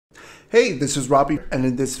Hey, this is Robbie, and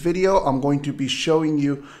in this video, I'm going to be showing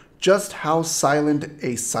you just how silent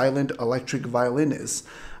a silent electric violin is.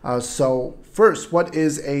 So first, what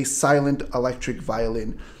is a silent electric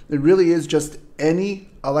violin? It really is just any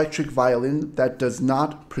electric violin that does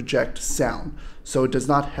not project sound. So it does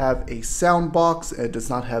not have a sound box, it does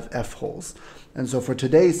not have F-holes. And so for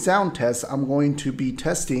today's sound test, I'm going to be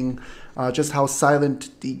testing just how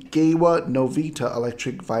silent the Gewa Novita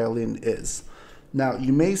electric violin is. Now,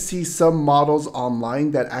 you may see some models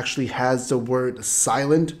online that actually has the word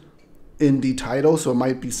silent in the title, so it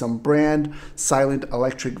might be some brand, silent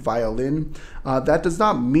electric violin. That does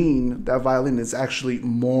not mean that violin is actually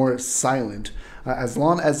more silent. As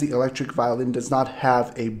long as the electric violin does not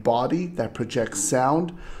have a body that projects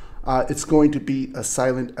sound, it's going to be a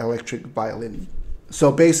silent electric violin.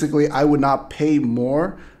 So basically, I would not pay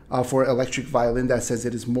more for electric violin that says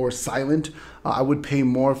it is more silent. I would pay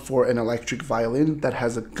more for an electric violin that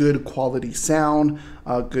has a good quality sound,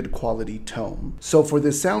 a good quality tone. So for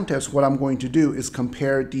this sound test, what I'm going to do is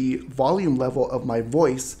compare the volume level of my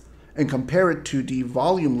voice and compare it to the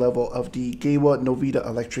volume level of the Gewa Novita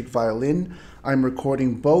electric violin. I'm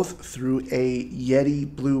recording both through a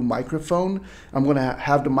Yeti Blue microphone. I'm going to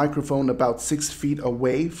have the microphone about 6 feet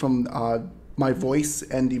away from my voice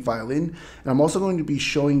and the violin. And I'm also going to be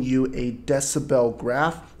showing you a decibel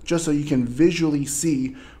graph just so you can visually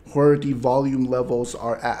see where the volume levels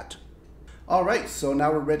are at. All right, so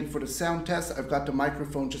now we're ready for the sound test. I've got the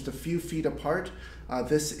microphone just a few feet apart.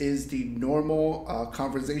 This is the normal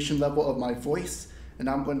conversation level of my voice, and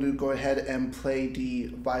I'm going to go ahead and play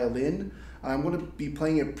the violin. I'm going to be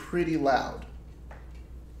playing it pretty loud.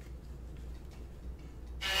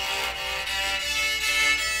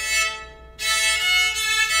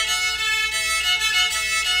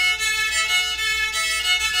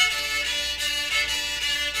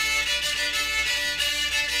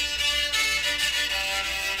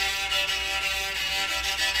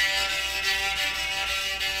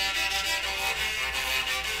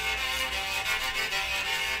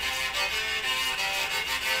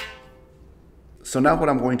 So now what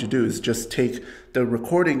I'm going to do is just take the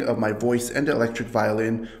recording of my voice and the electric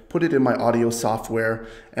violin, put it in my audio software,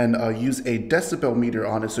 and use a decibel meter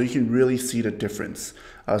on it so you can really see the difference.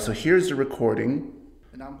 So here's the recording.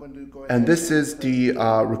 And I'm going to go ahead, and this is the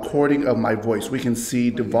recording of my voice. We can see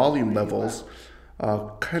the volume levels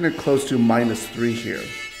kind of close to -3 here.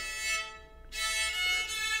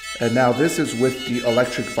 And now this is with the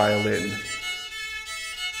electric violin.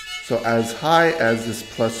 So as high as this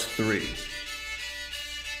 +3.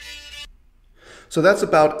 So that's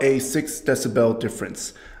about a 6 decibel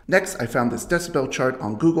difference. Next, I found this decibel chart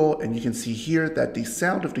on Google, and you can see here that the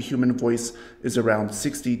sound of the human voice is around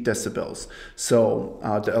 60 decibels. So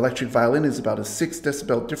the electric violin is about a 6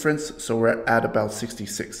 decibel difference, so we're at about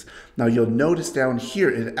 66. Now you'll notice down here,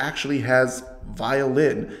 it actually has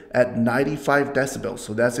violin at 95 decibels.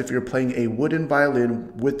 So that's if you're playing a wooden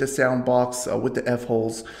violin with the sound box, with the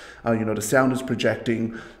F-holes, the sound is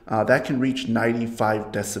projecting, that can reach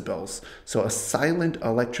 95 decibels. So a silent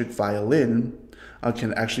electric violin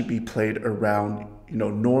can actually be played around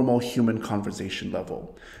normal human conversation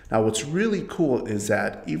level. Now what's really cool is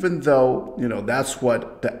that even though that's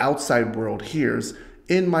what the outside world hears,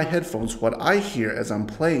 in my headphones what I hear as I'm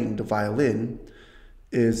playing the violin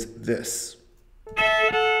is this.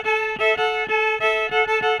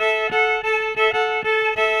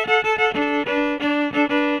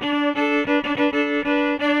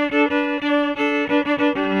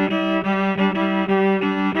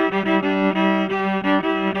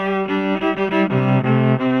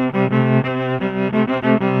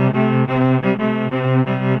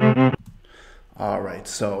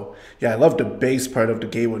 So yeah, I love the bass part of the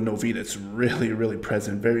Gewa Novita. It's really, really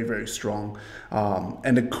present, very, very strong.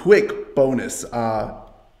 And a quick bonus,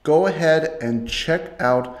 go ahead and check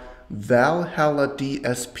out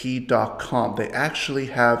valhalladsp.com. They actually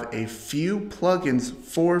have a few plugins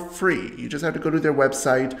for free. You just have to go to their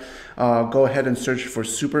website, go ahead and search for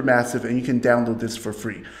Supermassive, and you can download this for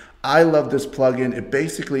free. I love this plugin. It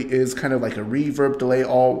basically is kind of like a reverb delay,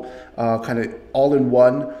 kind of all in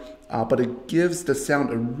one. But it gives the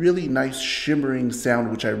sound a really nice shimmering sound,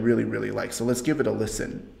 which I really, really like. So let's give it a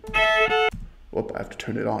listen. Whoop, I have to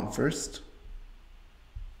turn it on first.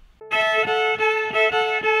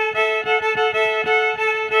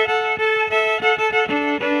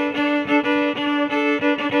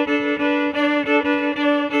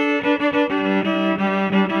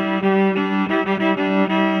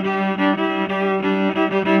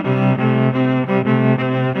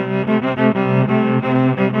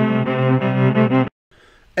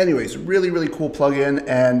 Anyways, really cool plugin,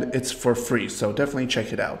 and it's for free, so definitely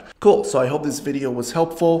check it out. Cool, so I hope this video was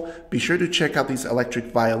helpful. Be sure to check out these electric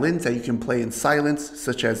violins that you can play in silence,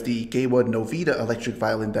 such as the Gewa Novita electric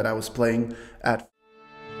violin that I was playing at